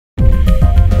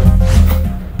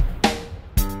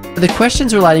The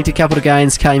questions relating to capital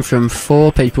gains came from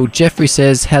 4 people. Jeffrey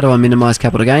says, how do I minimise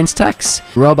capital gains tax?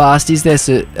 Rob asked, is there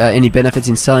any benefits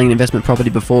in selling an investment property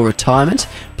before retirement?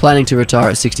 Planning to retire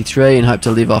at 63 and hope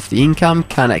to live off the income.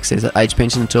 Can't access an age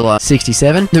pension until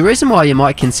 67. The reason why you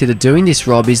might consider doing this,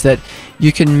 Rob, is that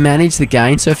you can manage the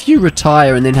gain. So if you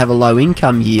retire and then have a low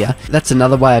income year, that's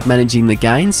another way of managing the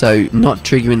gain. So not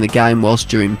triggering the gain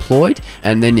whilst you're employed,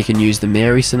 and then you can use the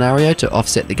Mary scenario to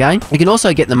offset the gain. You can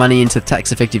also get the money into the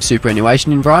tax effective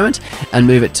superannuation environment and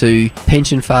move it to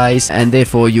pension phase, and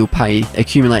therefore you'll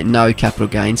accumulate no capital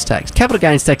gains tax. Capital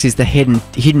gains tax is the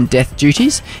hidden death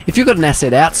duties. If you've got an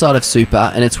asset outside of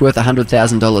super and it's worth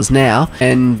 $100,000 now,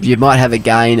 and you might have a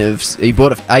gain of, you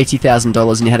bought it for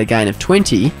 $80,000 and you had a gain of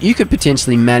 20, you could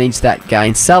potentially manage that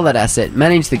gain, sell that asset,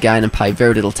 manage the gain and pay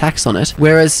very little tax on it.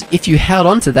 Whereas if you held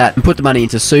on to that and put the money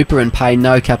into super and pay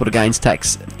no capital gains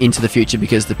tax into the future,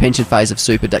 because the pension phase of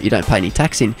super you don't pay any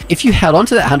tax in, if you held on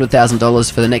to that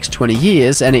 $100,000 for the next 20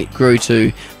 years and it grew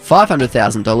to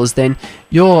 $500,000, then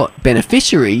your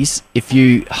beneficiaries, if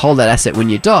you hold that asset when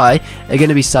you die, are going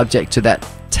to be subject to that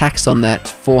tax on that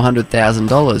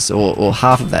 $400,000 or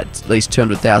half of that, at least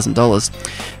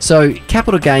 $200,000. So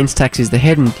capital gains tax is the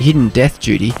hidden death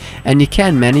duty, and you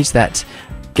can manage that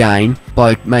gain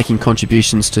by making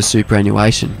contributions to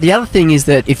superannuation. The other thing is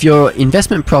that if your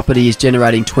investment property is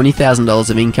generating $20,000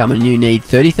 of income and you need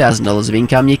 $30,000 of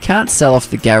income, you can't sell off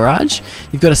the garage.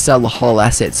 You've got to sell the whole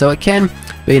asset. So it can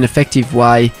be an effective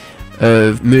way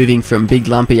of moving from big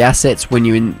lumpy assets when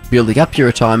you're building up your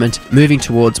retirement, moving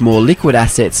towards more liquid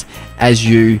assets as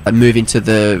you move into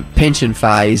the pension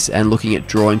phase and looking at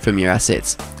drawing from your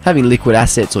assets. Having liquid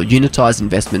assets or unitized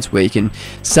investments where you can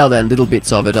sell down little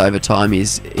bits of it over time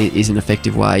is an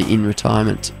effective way in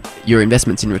retirement. Your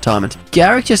investments in retirement.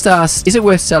 Garrick just asked, is it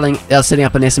worth setting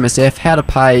up an SMSF? How to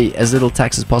pay as little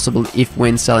tax as possible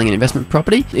when selling an investment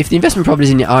property? If the investment property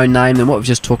is in your own name, then what we've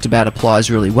just talked about applies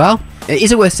really well.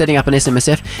 Is it worth setting up an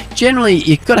SMSF? Generally,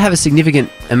 you've got to have a significant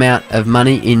amount of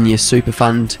money in your super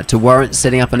fund to warrant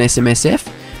setting up an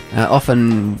SMSF.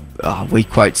 Often we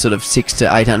quote sort of $600,000 to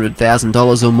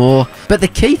 $800,000 or more. But the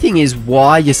key thing is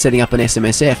why you're setting up an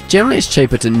SMSF. Generally, it's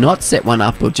cheaper to not set one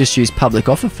up or just use public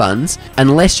offer funds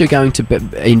unless you're going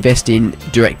to invest in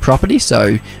direct property,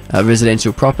 so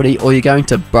residential property, or you're going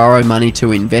to borrow money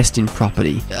to invest in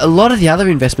property. A lot of the other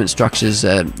investment structures,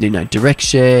 direct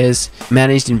shares,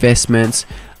 managed investments,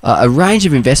 a range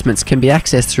of investments can be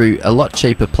accessed through a lot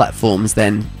cheaper platforms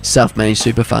than self-managed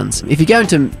super funds. If you're going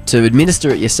to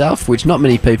administer it yourself, which not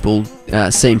many people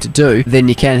seem to do, then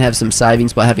you can have some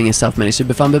savings by having a self-managed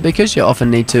super fund. But because you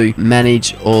often need to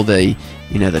manage all the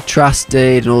the trust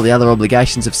deed and all the other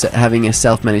obligations of having a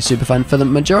self-managed super fund, for the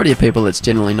majority of people it's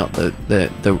generally not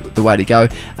the way to go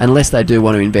unless they do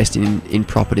want to invest in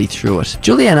property through it.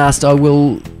 Julianne asked, I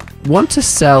will want to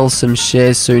sell some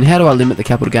shares soon. How do I limit the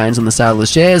capital gains on the sale of the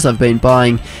shares? I've been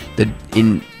buying the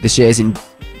shares in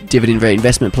dividend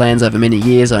reinvestment plans over many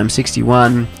years. I'm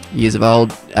 61 years of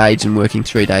old age and working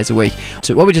 3 days a week.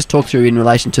 So what we just talked through in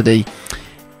relation to the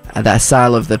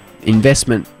sale of the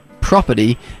investment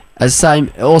property, as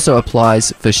same also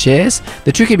applies for shares.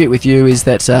 The tricky bit with you is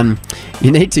that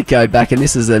you need to go back, and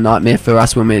this is a nightmare for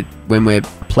us when we're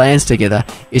plans together,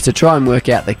 is to try and work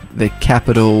out the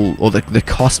capital or the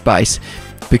cost base,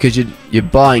 because you're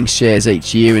buying shares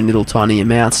each year in little tiny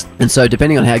amounts, and so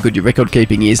depending on how good your record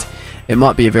keeping is, it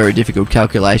might be a very difficult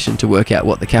calculation to work out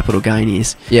what the capital gain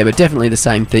is. Yeah, but definitely the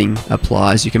same thing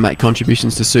applies. You can make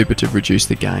contributions to super to reduce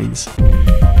the gains.